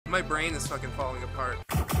My brain is fucking falling apart.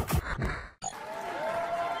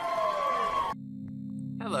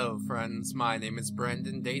 Hello, friends. My name is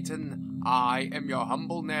Brandon Dayton. I am your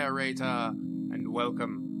humble narrator, and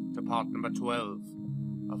welcome to part number 12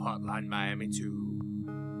 of Hotline Miami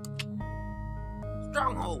 2.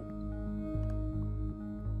 Stronghold!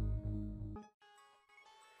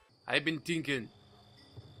 I've been thinking.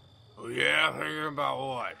 Oh yeah? Thinking about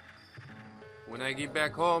what? When I get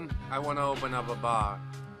back home, I want to open up a bar.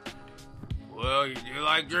 Well, you do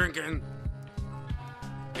like drinking.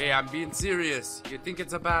 Hey, I'm being serious. You think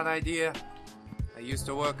it's a bad idea? I used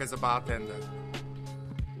to work as a bartender.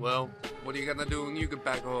 Well, what are you gonna do when you get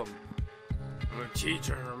back home? I'm a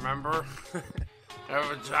teacher, remember? I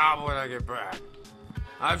have a job when I get back.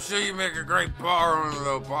 I'm sure you make a great bar owner,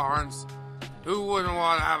 though, Barnes. Who wouldn't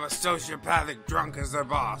want to have a sociopathic drunk as their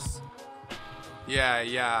boss?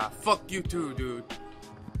 Yeah. Fuck you too, dude.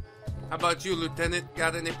 How about you, Lieutenant?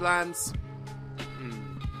 Got any plans?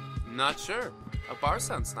 Not sure. A bar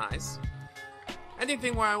sounds nice.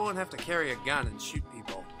 Anything where I won't have to carry a gun and shoot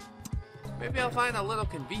people. Maybe I'll find a little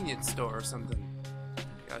convenience store or something.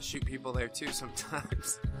 Gotta shoot people there too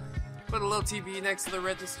sometimes. Put a little TV next to the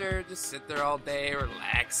register, just sit there all day,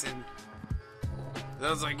 relaxing.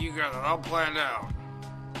 Sounds like you got it all planned out.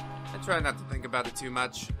 I try not to think about it too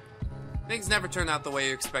much. Things never turn out the way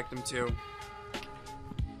you expect them to.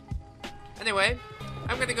 Anyway,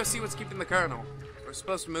 I'm gonna go see what's keeping the Colonel. We're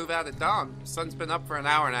supposed to move out at dawn. The sun's been up for an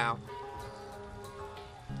hour now.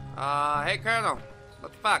 Hey Colonel.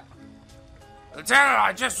 What the fuck? Lieutenant,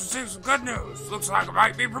 I just received some good news. Looks like I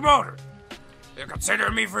might be promoted. They're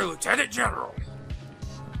considering me for Lieutenant General.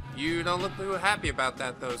 You don't look too happy about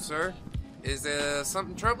that though, sir. Is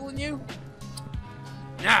something troubling you?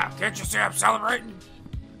 Nah, can't you see I'm celebrating?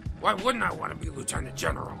 Why wouldn't I want to be Lieutenant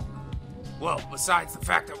General? Well, besides the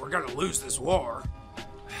fact that we're gonna lose this war.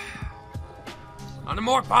 On a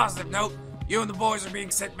more positive note, you and the boys are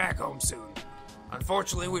being sent back home soon.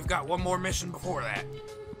 Unfortunately, we've got one more mission before that.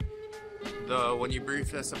 The one you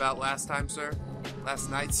briefed us about last time, sir?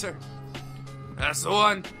 Last night, sir? That's the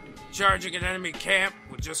one. Charging an enemy camp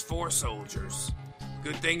with just 4 soldiers.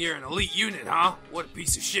 Good thing you're an elite unit, huh? What a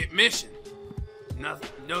piece of shit mission.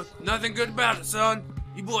 Nothing good about it, son.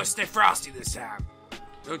 You boys stay frosty this time.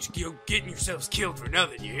 Don't you go getting yourselves killed for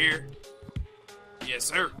nothing, you hear? Yes,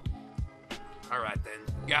 sir. Alright then,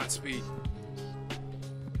 Godspeed.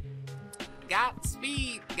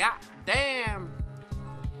 Godspeed, goddamn.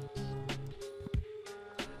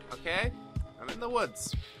 Okay, I'm in the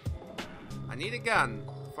woods. I need a gun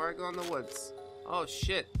before I go in the woods. Oh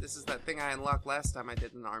shit, this is that thing I unlocked last time I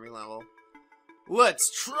did an army level. Let's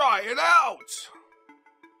try it out!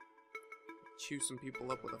 Chew some people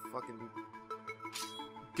up with a fucking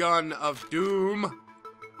gun of doom.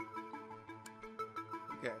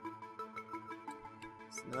 Okay.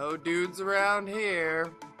 There's no dudes around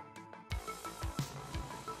here.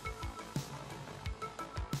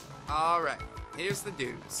 Alright, here's the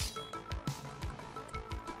dudes.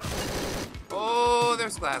 Oh,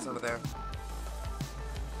 there's glass over there.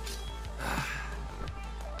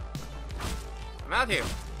 I'm out here.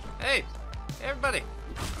 Hey, everybody.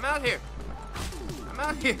 I'm out here. I'm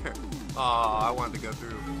out here. Oh, I wanted to go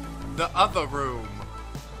through the other room.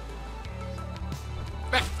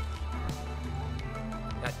 Bet.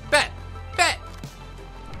 Bet.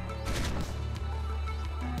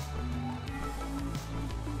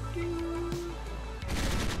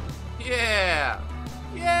 Yeah.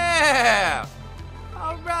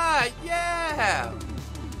 All right. Yeah.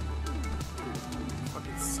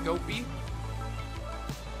 Fucking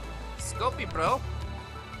Scopey, bro.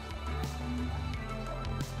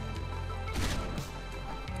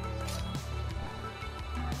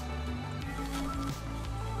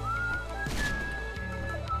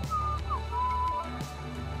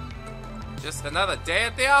 Just another day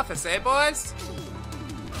at the office, eh, boys?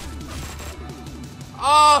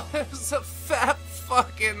 Oh, there's a fat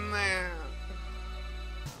fucking there.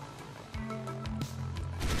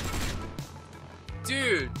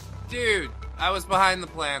 Dude, I was behind the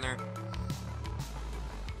planner.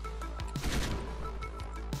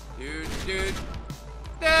 Dude,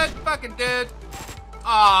 fucking dude.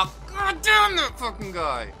 Aw, god damn that fucking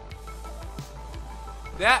guy.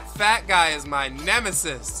 That fat guy is my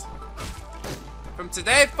nemesis. From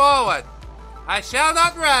today forward, I shall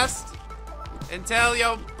not rest until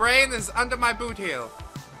your brain is under my boot heel.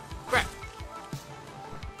 Right.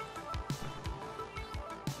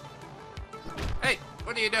 Hey,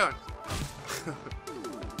 what are you doing?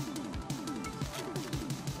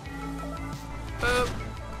 Boop.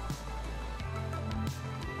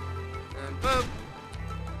 And boop.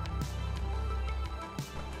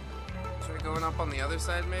 Try going up on the other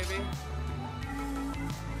side, maybe?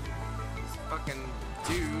 This fucking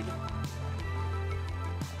dude.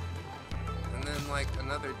 And then, like,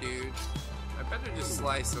 another dude. I better just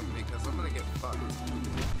slice him because I'm gonna get fucked.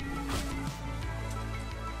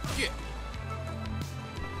 Yeah.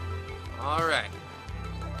 Alright.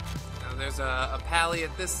 Now there's a pally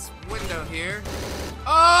at this window here.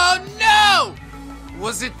 Oh no!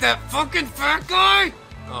 Was it that fucking fat guy?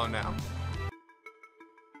 Oh no.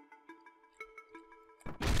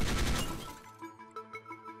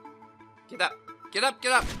 Get up! Get up!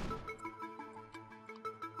 Get up!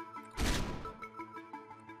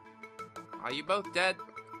 Are you both dead?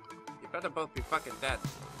 You better both be fucking dead.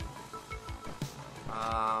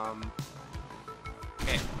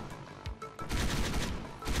 Okay.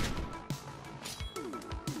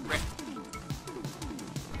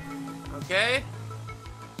 Okay.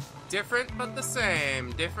 Different but the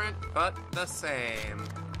same. Different but the same.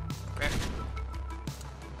 Rick.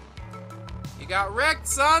 You got wrecked,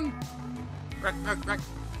 son! Wreck.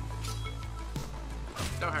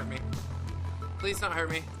 Don't hurt me. Please don't hurt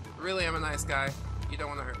me. Really, I'm a nice guy. You don't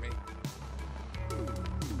want to hurt me.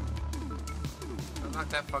 I'll knock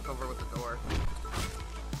that fuck over with the door.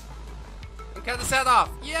 And cut his head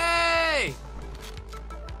off! Yay!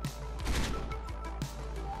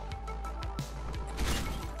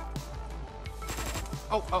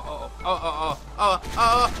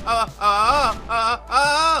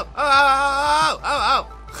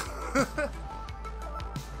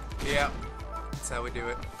 Yeah, that's how we do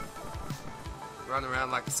it. Run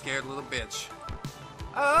around like a scared little bitch.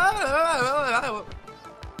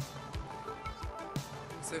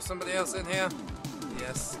 Is there somebody else in here?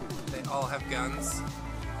 Yes, they all have guns.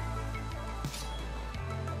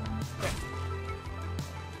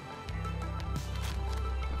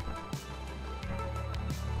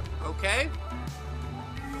 Okay.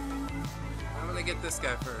 I'm gonna get this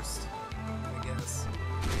guy first, I guess.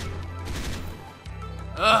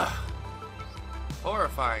 Ugh.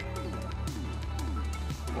 Horrifying.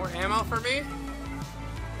 More ammo for me?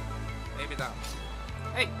 Maybe not.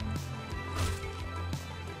 Hey!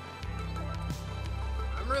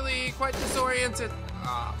 I'm really quite disoriented.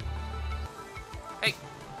 Ah. Hey!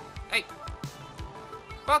 Hey!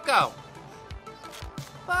 Bucko!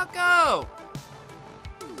 Bucko!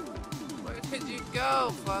 Where did you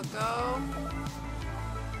go, Bucko? I'm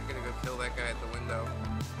gonna go kill that guy at the window.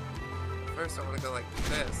 First, I want to go like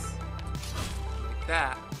this. Like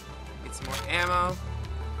that. Get some more ammo.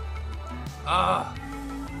 Oh,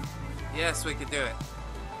 yes, we could do it.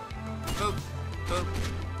 Boop, boop.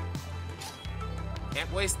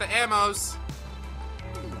 Can't waste the ammos.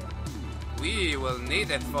 We will need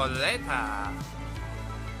it for later.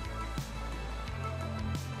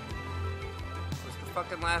 Where's the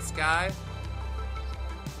fucking last guy?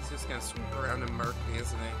 He's just gonna swoop around and murk me,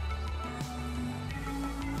 isn't he?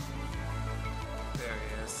 There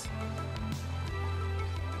he is.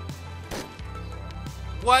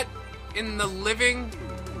 What in the living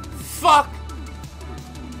fuck?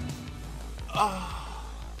 Oh.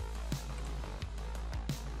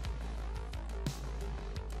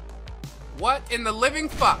 What in the living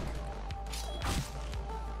fuck?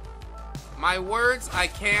 My words, I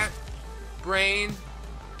can't. Brain.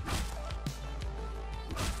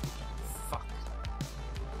 Fuck.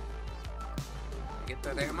 Get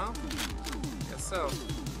that ammo? Guess so.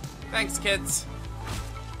 Thanks, kids.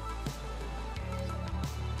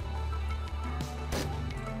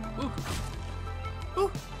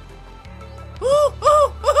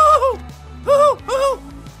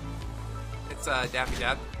 It's Daffy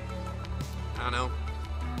Duck. I don't know.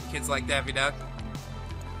 Kids like Daffy Duck.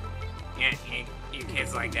 Yeah, you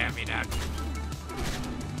kids like Daffy Duck.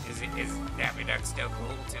 Is Daffy Duck still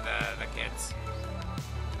cool to the kids?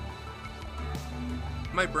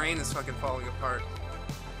 My brain is fucking falling apart.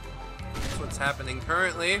 That's what's happening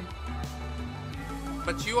currently.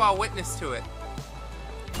 But you all witness to it.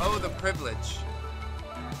 Oh, the privilege.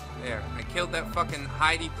 There, I killed that fucking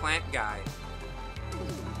Heidi Plant guy.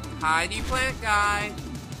 Heidi Plant guy.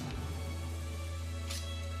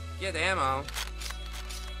 Get ammo.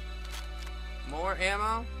 More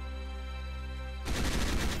ammo?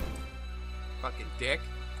 Fucking dick.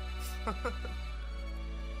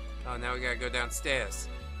 Oh, now we gotta go downstairs.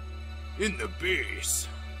 In the base.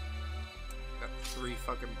 Got 3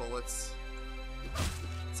 fucking bullets.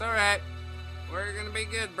 It's alright. We're gonna be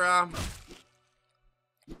good, bro.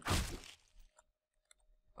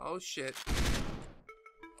 Oh shit.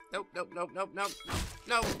 Nope.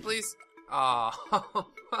 No, please. Oh.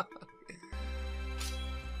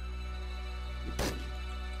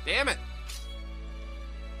 Damn it.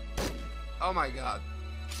 Oh my god.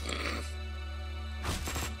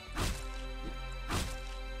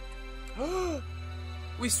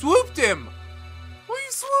 We swooped him! We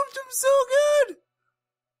swooped him so good!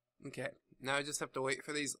 Okay, now I just have to wait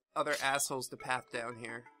for these other assholes to path down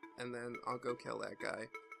here. And then I'll go kill that guy.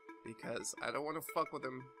 Because I don't want to fuck with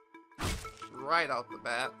him right off the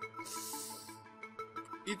bat.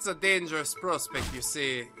 It's a dangerous prospect, you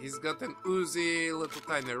see. He's got an Uzi, little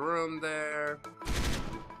tiny room there.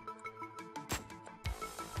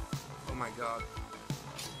 Oh my god.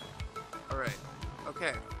 Alright.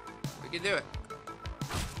 Okay. We can do it.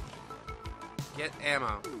 Get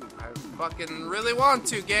ammo. I fucking really want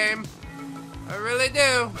to, game. I really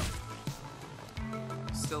do.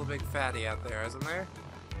 Still a big fatty out there, isn't there?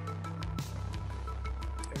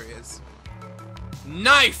 There he is.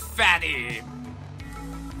 Knife fatty!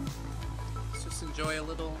 Let's just enjoy a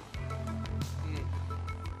little...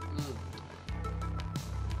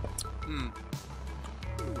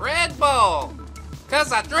 Red Bull!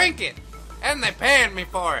 'Cause I drink it! And they paying me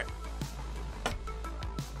for it!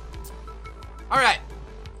 Alright.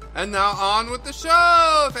 And now on with the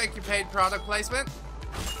show! Thank you, paid product placement.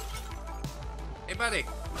 Hey, buddy.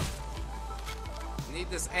 Need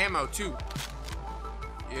this ammo, too.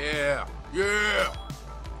 Yeah. Yeah!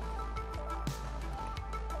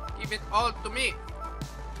 Give it all to me.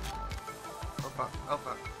 Oh, fuck. Oh,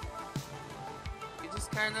 fuck. You just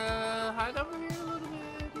kind of hide over here a little bit.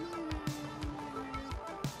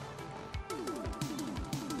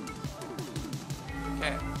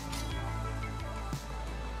 Okay.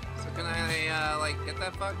 So can I, like, get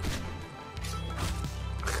that fuck?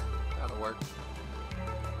 That'll work.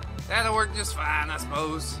 That'll work just fine, I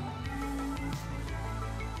suppose.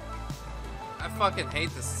 I fucking hate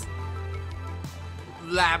this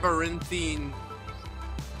labyrinthine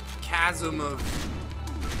chasm of...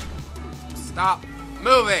 Stop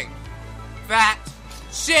moving! Fat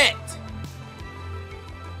shit!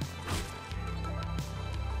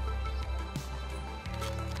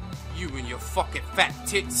 You and your fucking fat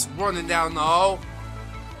tits running down the hall.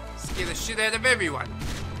 Scare the shit out of everyone.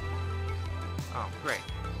 Oh, great.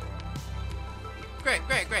 Great,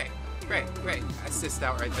 great, great. Great, great. I assist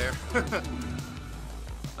out right there.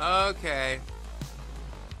 Okay.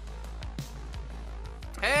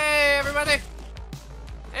 Hey, everybody!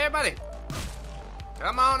 Hey, everybody!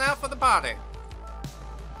 Come on out for the party.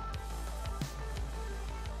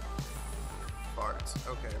 Farts.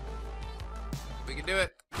 Okay. We can do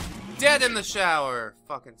it. Dead in the shower,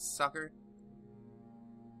 fucking sucker.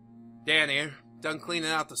 Dan here, done cleaning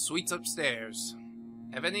out the suites upstairs.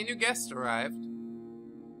 Have any new guests arrived?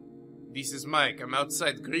 This is Mike. I'm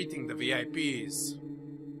outside greeting the VIPs.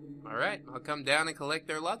 Alright, I'll come down and collect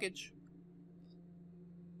their luggage.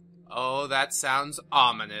 Oh, that sounds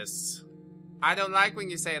ominous. I don't like when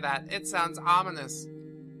you say that. It sounds ominous.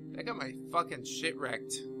 I got my fucking shit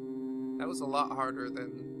wrecked. That was a lot harder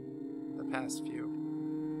than the past few.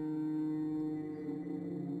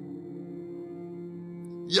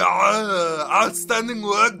 Yeah, outstanding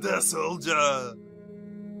work there, soldier.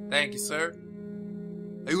 Thank you, sir.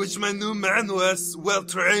 I wish my new man was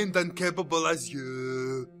well-trained and capable as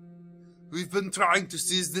you. We've been trying to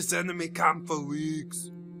seize this enemy camp for weeks.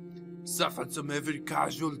 Suffered some heavy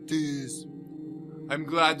casualties. I'm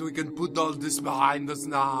glad we can put all this behind us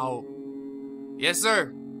now. Yes,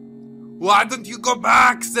 sir. Why don't you go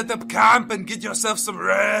back, set up camp, and get yourself some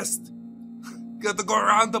rest? Gotta go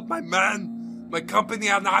round up my men. My company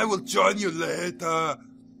and I will join you later.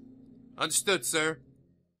 Understood, sir.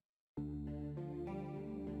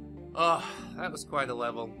 Oh, that was quite a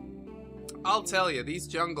level. I'll tell you, these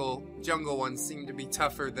jungle ones seem to be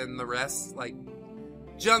tougher than the rest. Like,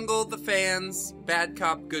 jungle, the fans, bad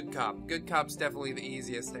cop, good cop. Good cop's definitely the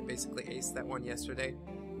easiest. I basically aced that one yesterday.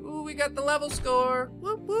 Ooh, we got the level score.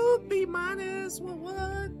 Whoop whoop, B-,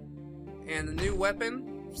 what? And the new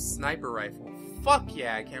weapon, sniper rifle. Fuck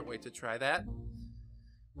yeah, I can't wait to try that.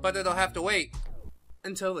 But it'll have to wait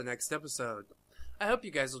until the next episode. I hope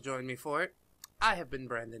you guys will join me for it. I have been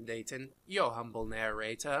Brandon Dayton, your humble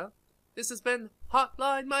narrator. This has been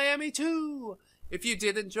Hotline Miami 2. If you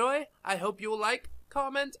did enjoy, I hope you will like,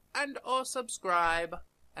 comment, and or subscribe.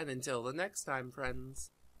 And until the next time, friends.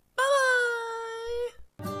 Bye!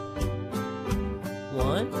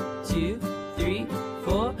 1, 2, 3,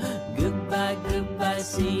 4. Goodbye, goodbye,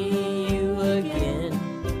 see you again.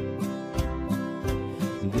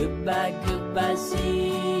 Goodbye, goodbye,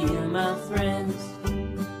 see you, my friends.